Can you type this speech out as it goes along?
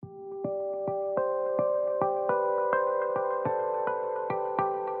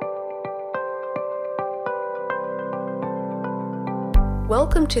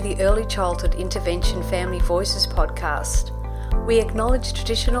Welcome to the Early Childhood Intervention Family Voices podcast. We acknowledge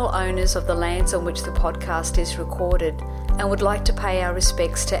traditional owners of the lands on which the podcast is recorded and would like to pay our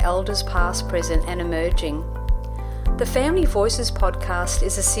respects to elders past, present and emerging. The Family Voices podcast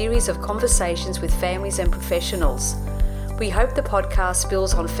is a series of conversations with families and professionals. We hope the podcast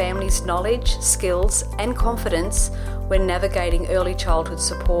builds on families' knowledge, skills and confidence when navigating early childhood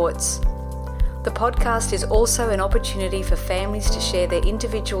supports. The podcast is also an opportunity for families to share their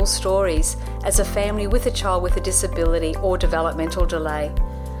individual stories as a family with a child with a disability or developmental delay.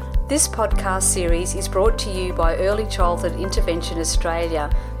 This podcast series is brought to you by Early Childhood Intervention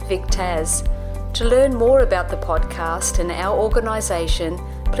Australia, VicTAS. To learn more about the podcast and our organisation,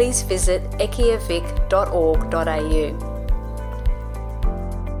 please visit ekiavic.org.au.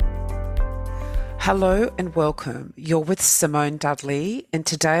 Hello and welcome. You're with Simone Dudley, and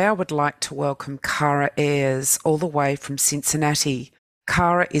today I would like to welcome Cara Ayres all the way from Cincinnati.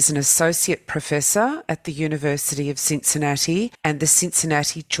 Cara is an associate professor at the University of Cincinnati and the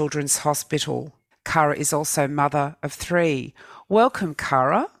Cincinnati Children's Hospital. Cara is also mother of 3. Welcome,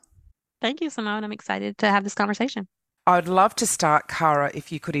 Cara. Thank you, Simone. I'm excited to have this conversation. I'd love to start, Cara,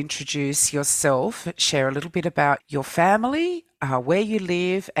 if you could introduce yourself, share a little bit about your family, where you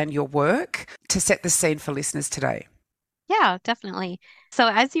live and your work to set the scene for listeners today. Yeah, definitely. So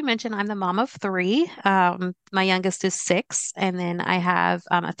as you mentioned, I'm the mom of 3. My youngest is 6, and then I have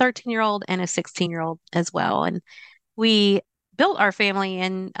a 13-year-old and a 16-year-old as well. And we built our family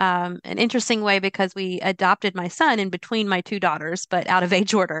in an interesting way because we adopted my son in between my 2 daughters, but out of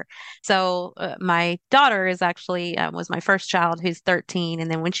age order. So my daughter is actually was my first child, who's 13.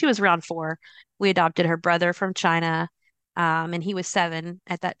 And then when she was around 4, we adopted her brother from China. And he was 7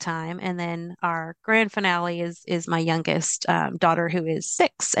 at that time. And then our grand finale is my youngest daughter, who is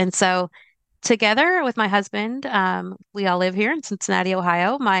 6. And so together with my husband, we all live here in Cincinnati,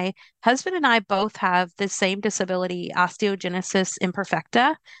 Ohio. My husband and I both have the same disability, osteogenesis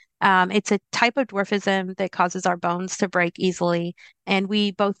imperfecta. It's a type of dwarfism that causes our bones to break easily. And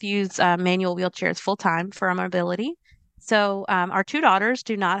we both use manual wheelchairs full time for our mobility. So our 2 daughters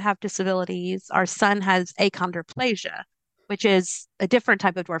do not have disabilities. Our son has achondroplasia, which is a different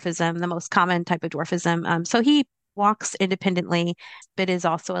type of dwarfism, the most common type of dwarfism. So he walks independently, but is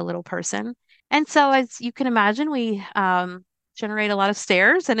also a little person. And so, as you can imagine, we generate a lot of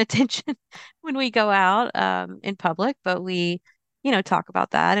stares and attention when we go out in public, but we, talk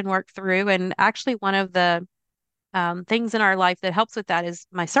about that and work through. And actually, one of the things in our life that helps with that is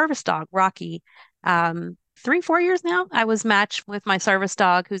my service dog, Rocky. 3-4 years now, I was matched with my service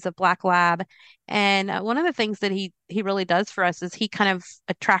dog, who's a black lab. And one of the things that he really does for us is he kind of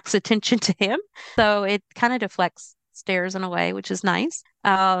attracts attention to him. So it kind of deflects stares in a way, which is nice.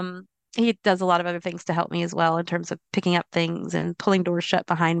 He does a lot of other things to help me as well in terms of picking up things and pulling doors shut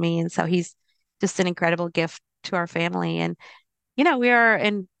behind me. And so he's just an incredible gift to our family. And, we are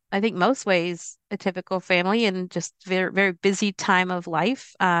in, I think, most ways a typical family and just very, very busy time of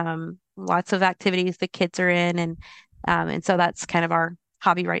life. Lots of activities the kids are in. And so that's kind of our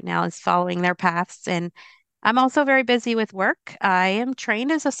hobby right now, is following their paths. And I'm also very busy with work. I am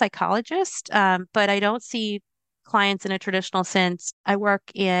trained as a psychologist, but I don't see clients in a traditional sense. I work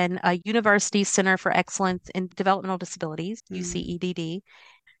in a University Center for Excellence in Developmental Disabilities, UCEDD.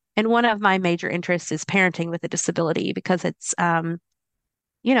 And one of my major interests is parenting with a disability, because it's, a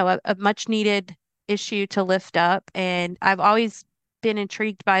much needed issue to lift up. And I've always been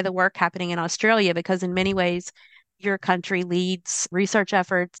intrigued by the work happening in Australia, because in many ways, your country leads research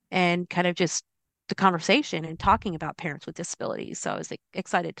efforts and kind of just the conversation and talking about parents with disabilities. So I was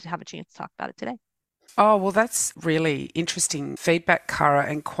excited to have a chance to talk about it today. Oh, well, that's really interesting feedback, Cara,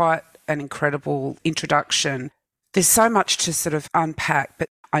 and quite an incredible introduction. There's so much to sort of unpack, but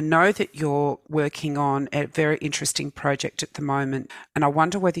I know that you're working on a very interesting project at the moment, and I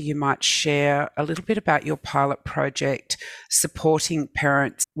wonder whether you might share a little bit about your pilot project supporting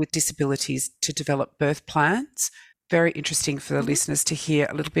parents with disabilities to develop birth plans. Very interesting for the listeners to hear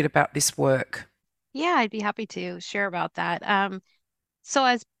a little bit about this work. Yeah, I'd be happy to share about that. So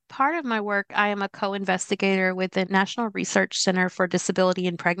as part of my work, I am a co-investigator with the National Research Center for Disability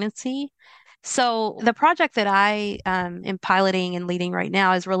and Pregnancy. So the project that I am piloting and leading right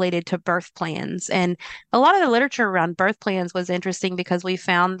now is related to birth plans. And a lot of the literature around birth plans was interesting, because we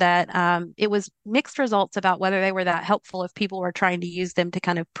found that it was mixed results about whether they were that helpful if people were trying to use them to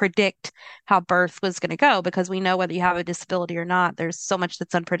kind of predict how birth was going to go, because we know whether you have a disability or not, there's so much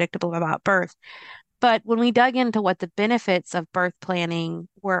that's unpredictable about birth. But when we dug into what the benefits of birth planning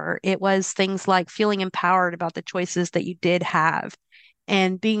were, it was things like feeling empowered about the choices that you did have,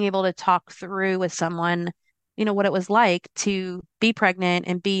 and being able to talk through with someone, what it was like to be pregnant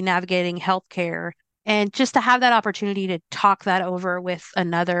and be navigating healthcare, and just to have that opportunity to talk that over with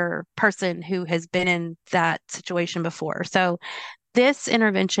another person who has been in that situation before. So this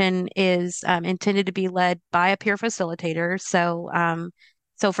intervention is intended to be led by a peer facilitator.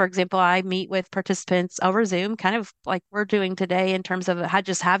 So for example, I meet with participants over Zoom, kind of like we're doing today in terms of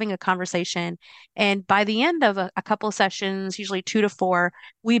just having a conversation. And by the end of a couple of sessions, usually 2 to 4,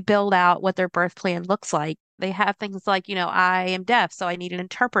 we build out what their birth plan looks like. They have things like, I am deaf, so I need an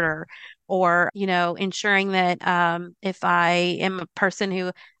interpreter, or, ensuring that if I am a person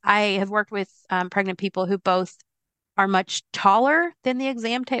who I have worked with pregnant people who both are much taller than the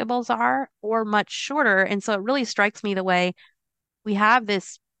exam tables are or much shorter. And so it really strikes me the way we have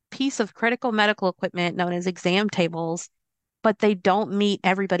this piece of critical medical equipment known as exam tables, but they don't meet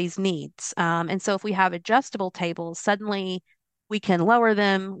everybody's needs. And so if we have adjustable tables, suddenly we can lower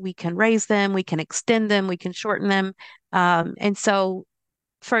them, we can raise them, we can extend them, we can shorten them. And so,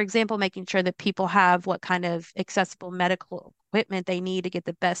 for example, making sure that people have what kind of accessible medical equipment they need to get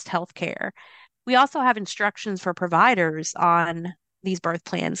the best health care. We also have instructions for providers on these birth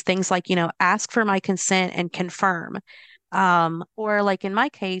plans, things like, ask for my consent and confirm. Or like in my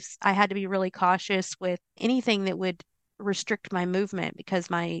case, I had to be really cautious with anything that would restrict my movement because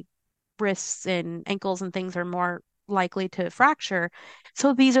my wrists and ankles and things are more likely to fracture.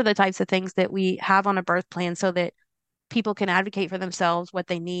 So these are the types of things that we have on a birth plan so that people can advocate for themselves what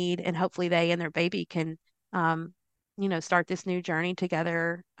they need, and hopefully they and their baby can, start this new journey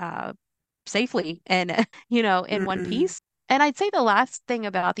together safely and, in one Mm. piece. And I'd say the last thing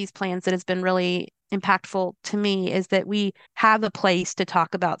about these plans that has been really impactful to me is that we have a place to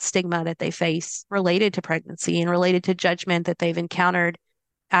talk about stigma that they face related to pregnancy and related to judgment that they've encountered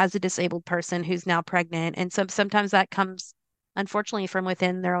as a disabled person who's now pregnant. And sometimes that comes, unfortunately, from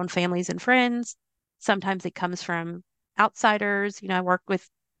within their own families and friends. Sometimes it comes from outsiders. I work with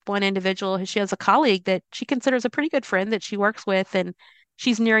one individual who she has a colleague that she considers a pretty good friend that she works with, and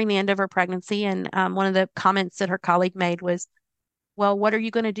she's nearing the end of her pregnancy. And one of the comments that her colleague made was, well, what are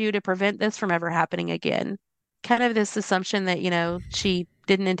you going to do to prevent this from ever happening again? Kind of this assumption that, she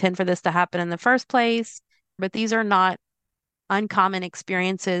didn't intend for this to happen in the first place, but these are not uncommon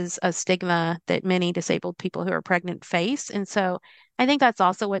experiences of stigma that many disabled people who are pregnant face. And so I think that's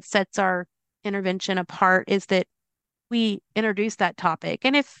also what sets our intervention apart, is that we introduce that topic.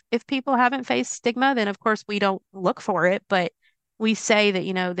 And if people haven't faced stigma, then of course we don't look for it, but we say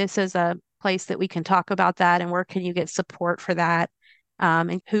that, this is a place that we can talk about that, and where can you get support for that?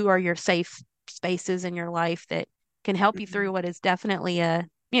 And who are your safe spaces in your life that can help you through what is definitely a,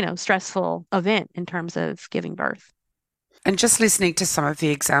 stressful event in terms of giving birth. And just listening to some of the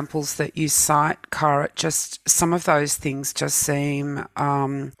examples that you cite, Cara, just some of those things just seem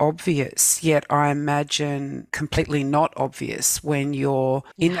obvious, yet I imagine completely not obvious when you're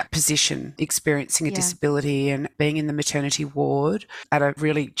in that position, experiencing a disability and being in the maternity ward at a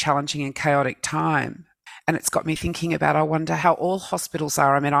really challenging and chaotic time. And it's got me thinking about, I wonder how all hospitals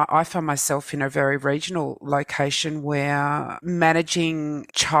are. I mean, I find myself in a very regional location where managing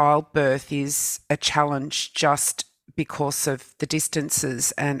childbirth is a challenge just because of the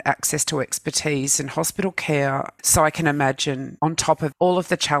distances and access to expertise and hospital care. So I can imagine on top of all of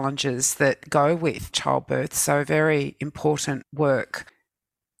the challenges that go with childbirth, so very important work.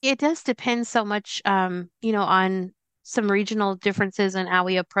 It does depend so much, on some regional differences in how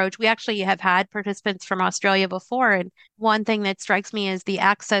we approach. We actually have had participants from Australia before, and one thing that strikes me is the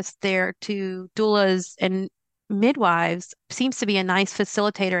access there to doulas and midwives seems to be a nice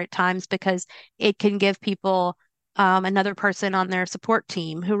facilitator at times, because it can give people another person on their support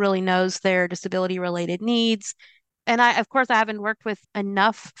team who really knows their disability related needs. And of course, I haven't worked with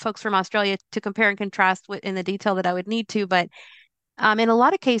enough folks from Australia to compare and contrast with in the detail that I would need to, but in a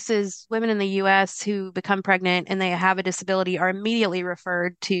lot of cases, women in the US who become pregnant and they have a disability are immediately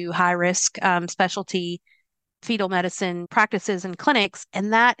referred to high risk specialty fetal medicine practices and clinics.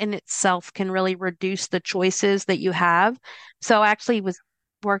 And that in itself can really reduce the choices that you have. So I actually was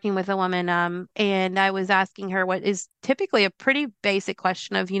working with a woman and I was asking her what is typically a pretty basic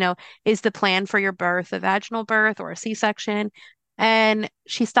question of, is the plan for your birth a vaginal birth or a C-section? And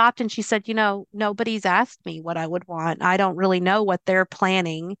she stopped and she said, nobody's asked me what I would want. I don't really know what they're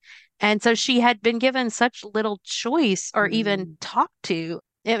planning. And so she had been given such little choice or even talked to.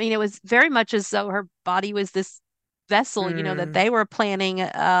 I mean, it was very much as though her body was this vessel, that they were planning,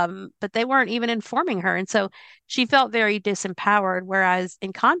 but they weren't even informing her. And so she felt very disempowered. Whereas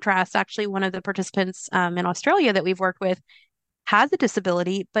in contrast, actually, one of the participants in Australia that we've worked with has a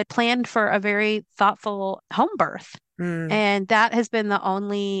disability, but planned for a very thoughtful home birth. And that has been the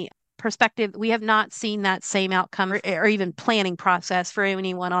only perspective, we have not seen that same outcome or even planning process for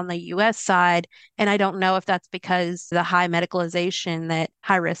anyone on the US side. And I don't know if that's because the high medicalization that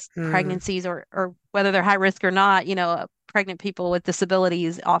high risk Mm. pregnancies or whether they're high risk or not, pregnant people with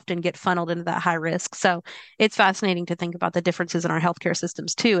disabilities often get funneled into that high risk. So it's fascinating to think about the differences in our healthcare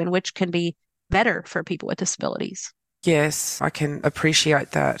systems too, and which can be better for people with disabilities. Yes, I can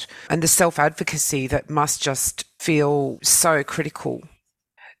appreciate that. And the self advocacy that must just feel so critical.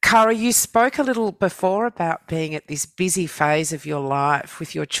 Cara, you spoke a little before about being at this busy phase of your life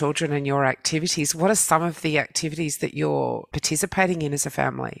with your children and your activities. What are some of the activities that you're participating in as a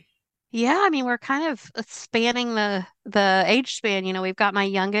family? Yeah, I mean, we're kind of spanning the age span. We've got my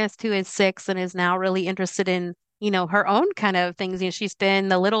youngest who is 6 and is now really interested in, her own kind of things. She's been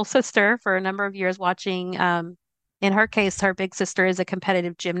the little sister for a number of years watching, in her case, her big sister is a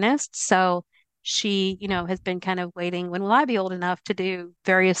competitive gymnast. So she, has been kind of waiting, when will I be old enough to do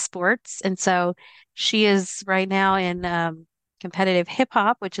various sports? And so she is right now in competitive hip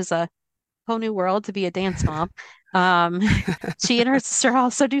hop, which is a whole new world to be a dance mom. Um, she and her sister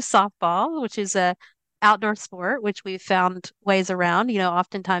also do softball, which is a outdoor sport, which we've found ways around.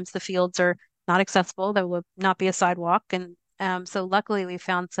 Oftentimes the fields are not accessible. There will not be a sidewalk. And so luckily we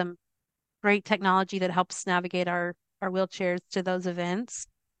found some great technology that helps navigate our wheelchairs to those events.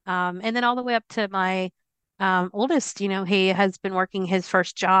 And then all the way up to my oldest, he has been working his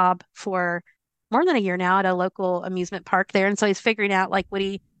first job for more than a year now at a local amusement park there. And so he's figuring out like what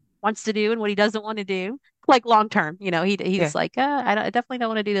he wants to do and what he doesn't want to do, like long term. Yeah. He's like, I definitely don't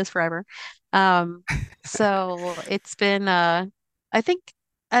want to do this forever. Um, so it's been, I think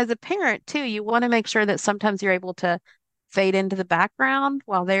as a parent too, you want to make sure that sometimes you're able to fade into the background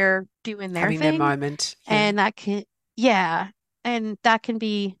while they're doing their Having their thing. moment. Yeah. And yeah, and that can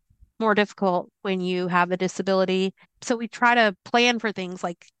be more difficult when you have a disability. So we try to plan for things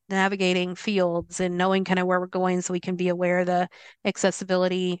like navigating fields and knowing kind of where we're going so we can be aware of the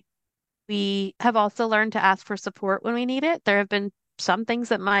accessibility. We have also learned to ask for support when we need it. There have been some things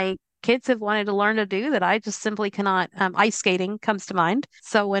that my kids have wanted to learn to do that I just simply cannot. Ice skating comes to mind.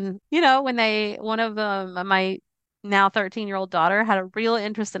 So one of my now 13-year-old daughter had a real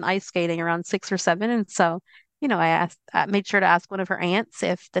interest in ice skating around 6 or 7. And so, I made sure to ask one of her aunts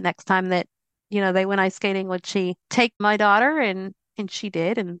if the next time that, they went ice skating, would she take my daughter? And she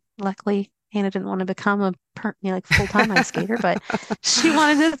did. And luckily, Hannah didn't want to become like full-time ice skater, but she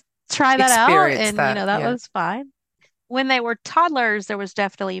wanted to try that out. Experience And, that. that Yeah. was fine. When they were toddlers, there was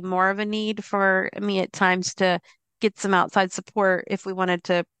definitely more of a need for me at times to get some outside support if we wanted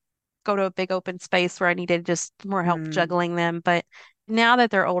to go to a big open space where I needed just more help Mm. juggling them. But now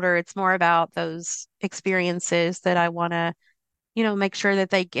that they're older, it's more about those experiences that I want to, make sure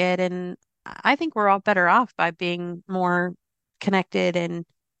that they get. And I think we're all better off by being more connected, and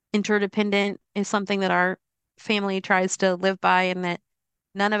interdependent is something that our family tries to live by, and that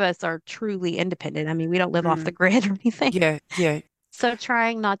none of us are truly independent. I mean, we don't live off the Mm. grid or anything. Yeah. Yeah. So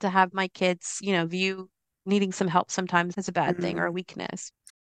trying not to have my kids, view needing some help sometimes as a bad thing or a Mm. weakness.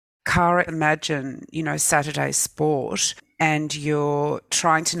 Cara, imagine, Saturday sport and you're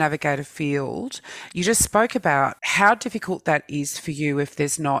trying to navigate a field. You just spoke about how difficult that is for you if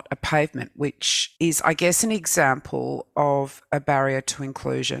there's not a pavement, which is, I guess, an example of a barrier to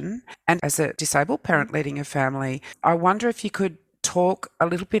inclusion. And as a disabled parent leading a family, I wonder if you could talk a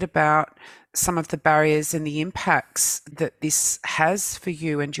little bit about some of the barriers and the impacts that this has for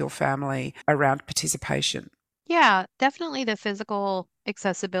you and your family around participation. Yeah, definitely the physical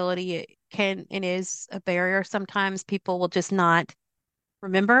accessibility can and is a barrier. Sometimes people will just not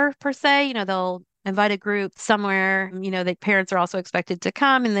remember per se. They'll invite a group somewhere, the parents are also expected to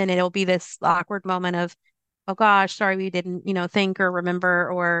come, and then it'll be this awkward moment of, oh gosh, sorry, we didn't, think or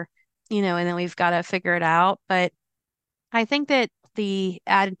remember, or, and then we've got to figure it out. But I think that the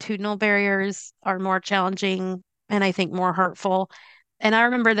attitudinal barriers are more challenging and I think more hurtful. And I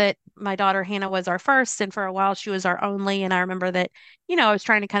remember that my daughter Hannah was our first, and for a while she was our only. And I remember that, I was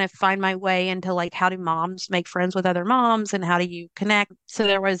trying to kind of find my way into like how do moms make friends with other moms and how do you connect. So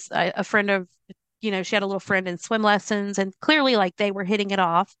there was a friend of, she had a little friend in swim lessons, and clearly like they were hitting it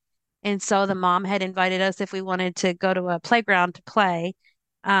off. And so the mom had invited us if we wanted to go to a playground to play.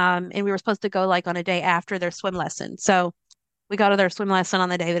 And we were supposed to go like on a day after their swim lesson. So we go to their swim lesson on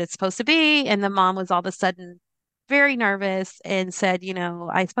the day that it's supposed to be, and the mom was all of a sudden very nervous and said,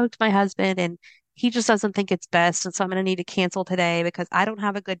 I spoke to my husband and he just doesn't think it's best. And so I'm going to need to cancel today because I don't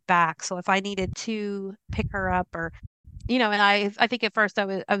have a good back. So if I needed to pick her up or And I think at first I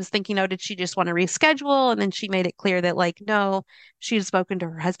was thinking, oh, did she just want to reschedule? And then she made it clear that like, no, she had spoken to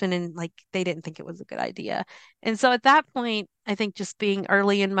her husband and like they didn't think it was a good idea. And so at that point, I think just being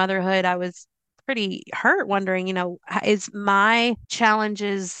early in motherhood, I was pretty hurt, wondering, is my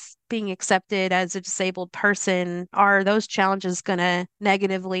challenges being accepted as a disabled person, are those challenges going to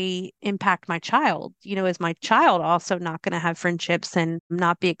negatively impact my child? Is my child also not going to have friendships and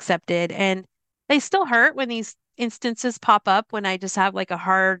not be accepted? And they still hurt when these instances pop up when I just have like a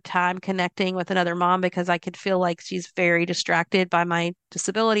hard time connecting with another mom because I could feel like she's very distracted by my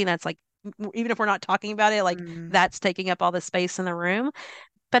disability. And that's like, even if we're not talking about it, like Mm, that's taking up all the space in the room.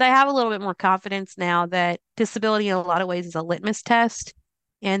 But I have a little bit more confidence now that disability in a lot of ways is a litmus test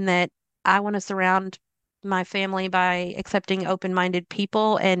and that I want to surround my family by accepting open-minded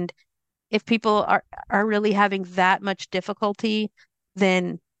people. And if people are really having that much difficulty,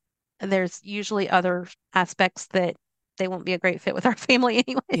 then there's usually other aspects that they won't be a great fit with our family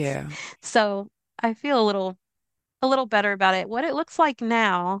anyways. yeah. So I feel a little better about it. What it looks like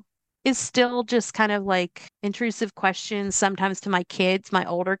now is still just kind of like intrusive questions sometimes to my kids, my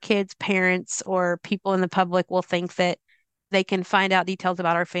older kids, parents, or people in the public will think that they can find out details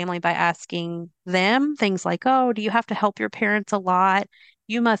about our family by asking them things like, oh, do you have to help your parents a lot?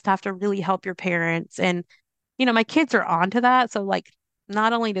 You must have to really help your parents. And my kids are onto that. So like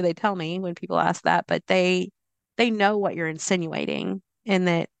not only do they tell me when people ask that, but they know what you're insinuating and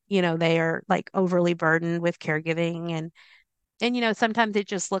that, they are like overly burdened with caregiving and sometimes it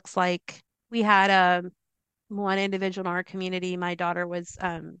just looks like we had one individual in our community. My daughter was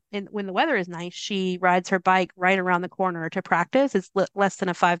when the weather is nice, she rides her bike right around the corner to practice. It's less than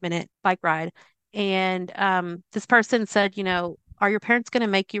a 5-minute bike ride. And this person said, are your parents going to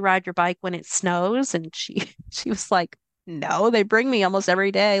make you ride your bike when it snows? And she was like, no, they bring me almost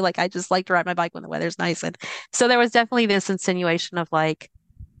every day. Like I just like to ride my bike when the weather's nice. And so there was definitely this insinuation of like,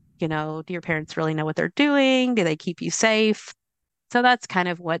 do your parents really know what they're doing? Do they keep you safe? So that's kind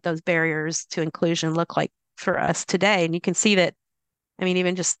of what those barriers to inclusion look like for us today. And you can see that, I mean,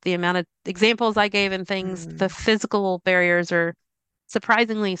 even just the amount of examples I gave and things, the Mm, physical barriers are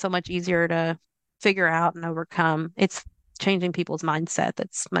surprisingly so much easier to figure out and overcome. It's changing people's mindset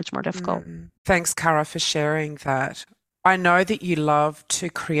that's much more difficult. Thanks, Cara, for sharing that. I know that you love to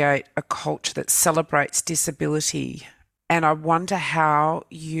create a culture that celebrates disability. And I wonder how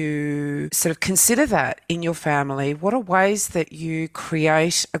you sort of consider that in your family. What are ways that you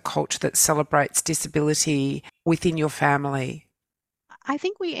create a culture that celebrates disability within your family? I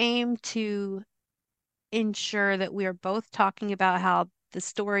think we aim to ensure that we are both talking about how the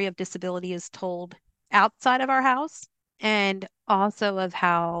story of disability is told outside of our house and also of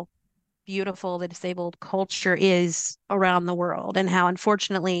how beautiful the disabled culture is around the world and how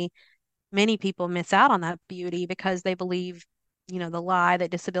unfortunately many people miss out on that beauty because they believe, the lie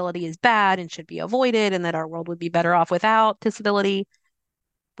that disability is bad and should be avoided and that our world would be better off without disability.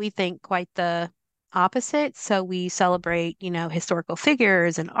 We think quite the opposite. So we celebrate, historical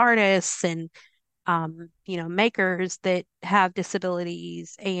figures and artists and makers that have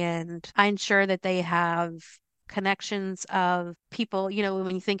disabilities, and I ensure that they have connections of people,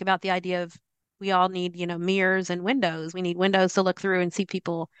 when you think about the idea of we all need, mirrors and windows. We need windows to look through and see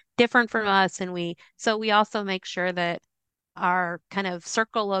people different from us. And so we also make sure that our kind of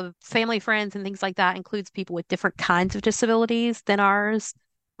circle of family friends and things like that includes people with different kinds of disabilities than ours.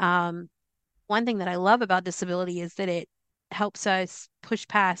 Um, One thing that I love about disability is that it helps us push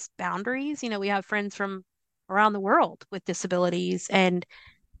past boundaries. We have friends from around the world with disabilities, and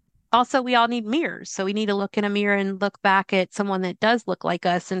also we all need mirrors. So we need to look in a mirror and look back at someone that does look like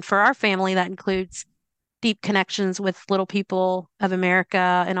us. And for our family, that includes deep connections with Little People of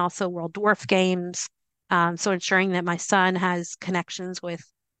America and also World Dwarf Games. So ensuring that my son has connections with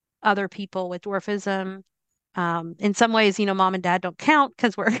other people with dwarfism. In some ways, mom and dad don't count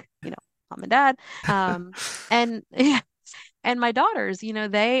because we're, mom and dad. And and my daughters,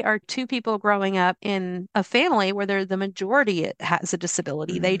 they are two people growing up in a family where they're the majority has a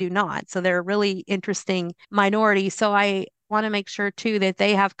disability. They Mm, do not. So they're a really interesting minority. So I want to make sure too that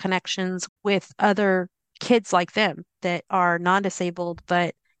they have connections with other kids like them that are non-disabled,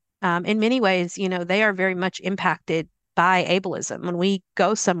 but in many ways, they are very much impacted by ableism. When we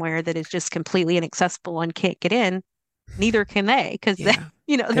go somewhere that is just completely inaccessible and can't get in, neither can they because they,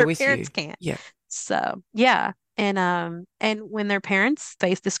 yeah, they're their with parents you. can't. Yeah. So yeah. And when their parents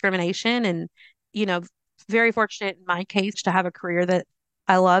face discrimination and, you know, very fortunate in my case to have a career that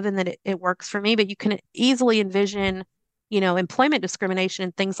I love and that it works for me, but you can easily envision, employment discrimination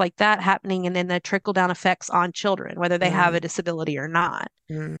and things like that happening and then the trickle down effects on children, whether they have a Mm, disability or not.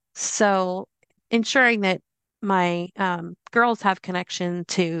 mm, So ensuring that my girls have connection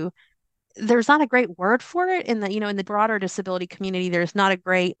to, there's not a great word for it in the, in the broader disability community, there's not a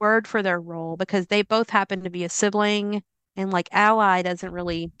great word for their role because they both happen to be a sibling. And like ally doesn't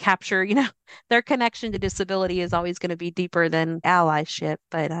really capture, their connection to disability is always going to be deeper than allyship.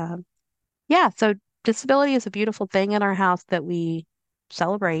 But yeah, so disability is a beautiful thing in our house that we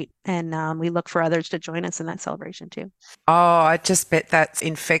celebrate, and we look for others to join us in that celebration too. Oh, I just bet that's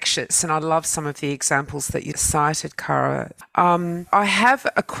infectious. And I love some of the examples that you cited, Cara. I have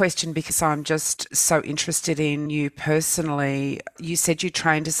a question because I'm just so interested in you personally. You said you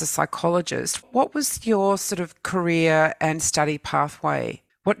trained as a psychologist. What was your sort of career and study pathway?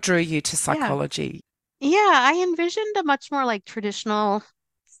 What drew you to psychology? Yeah, I envisioned a much more like traditional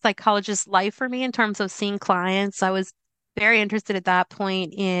psychologist life for me in terms of seeing clients. I was very interested at that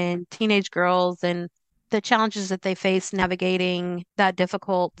point in teenage girls and the challenges that they face navigating that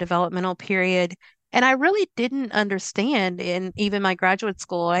difficult developmental period. And I really didn't understand in even my graduate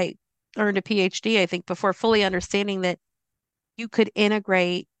school. I earned a PhD, I think, before fully understanding that you could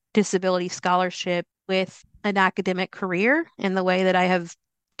integrate disability scholarship with an academic career in the way that I have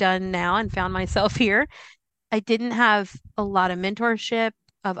done now and found myself here. I didn't have a lot of mentorship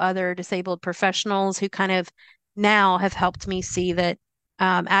of other disabled professionals who kind of now have helped me see that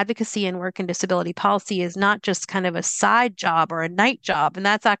advocacy and work and disability policy is not just kind of a side job or a night job. And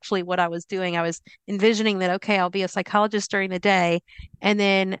that's actually what I was doing. I was envisioning that, okay, I'll be a psychologist during the day. And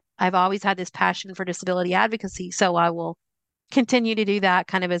then I've always had this passion for disability advocacy. So I will continue to do that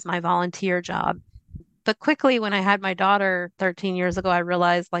kind of as my volunteer job. But quickly, when I had my daughter 13 years ago, I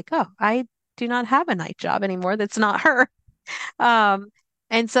realized, like, oh, I do not have a night job anymore. That's not her. Um,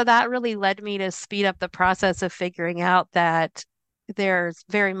 and so that really led me to speed up the process of figuring out that there's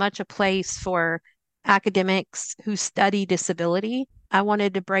very much a place for academics who study disability. I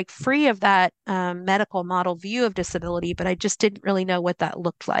wanted to break free of that medical model view of disability, but I just didn't really know what that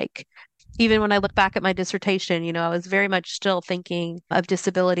looked like. Even when I look back at my dissertation, I was very much still thinking of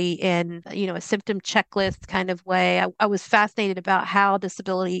disability in, a symptom checklist kind of way. I was fascinated about how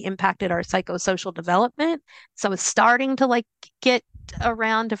disability impacted our psychosocial development. So I was starting to like get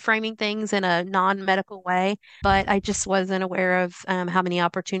around to framing things in a non-medical way, but I just wasn't aware of how many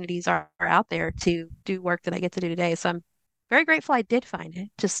opportunities are out there to do work that I get to do today. So I'm very grateful I did find it.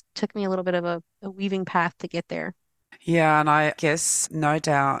 Just took me a little bit of a weaving path to get there. Yeah, and I guess no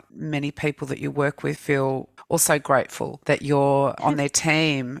doubt many people that you work with feel also grateful that you're on their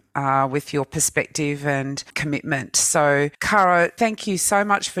team with your perspective and commitment. So, Cara, thank you so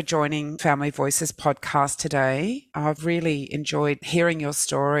much for joining Family Voices podcast today. I've really enjoyed hearing your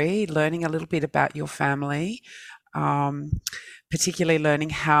story, learning a little bit about your family. Particularly learning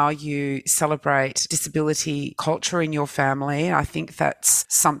how you celebrate disability culture in your family. I think that's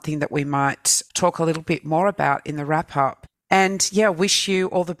something that we might talk a little bit more about in the wrap up. And yeah, wish you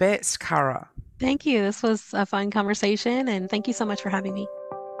all the best, Cara. Thank you. This was a fun conversation, and thank you so much for having me.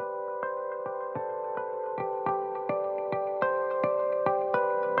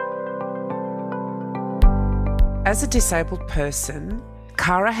 As a disabled person,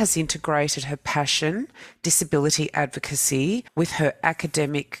 Cara has integrated her passion, disability advocacy, with her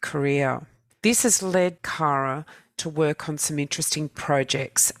academic career. This has led Cara to work on some interesting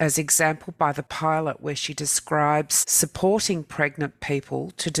projects, as exampled by the pilot where she describes supporting pregnant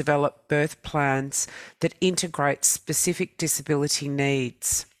people to develop birth plans that integrate specific disability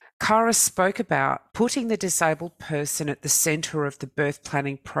needs. Cara spoke about putting the disabled person at the centre of the birth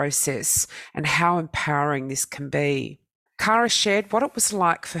planning process and how empowering this can be. Cara shared what it was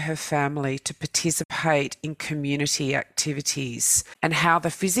like for her family to participate in community activities and how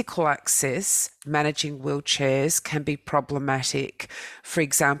the physical access, managing wheelchairs, can be problematic. For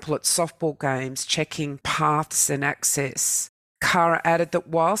example, at softball games, checking paths and access. Cara added that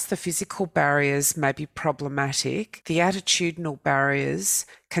whilst the physical barriers may be problematic, the attitudinal barriers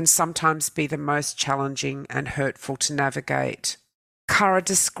can sometimes be the most challenging and hurtful to navigate. Cara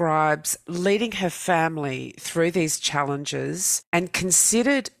describes leading her family through these challenges and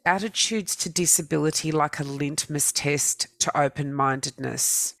considered attitudes to disability like a litmus test to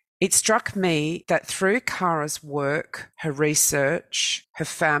open-mindedness. It struck me that through Cara's work, her research, her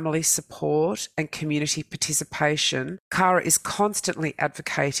family support and community participation, Cara is constantly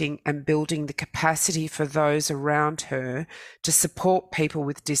advocating and building the capacity for those around her to support people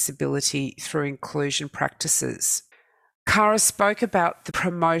with disability through inclusion practices. Cara spoke about the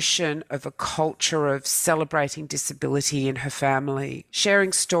promotion of a culture of celebrating disability in her family,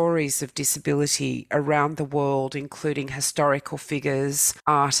 sharing stories of disability around the world, including historical figures,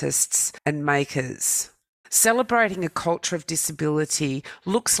 artists, and makers. Celebrating a culture of disability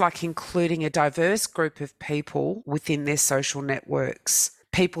looks like including a diverse group of people within their social networks.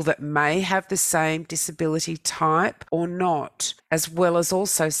 People that may have the same disability type or not, as well as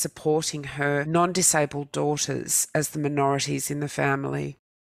also supporting her non-disabled daughters as the minorities in the family.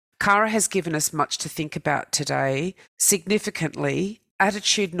 Cara has given us much to think about today. Significantly,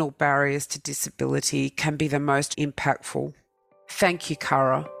 attitudinal barriers to disability can be the most impactful. Thank you,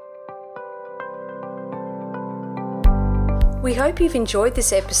 Cara. We hope you've enjoyed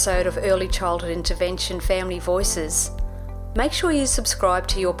this episode of Early Childhood Intervention Family Voices. Make sure you subscribe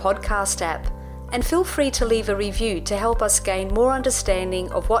to your podcast app and feel free to leave a review to help us gain more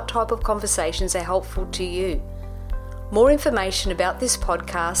understanding of what type of conversations are helpful to you. More information about this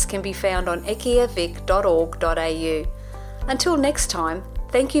podcast can be found on ekiavic.org.au. Until next time,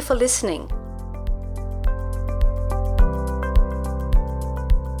 thank you for listening.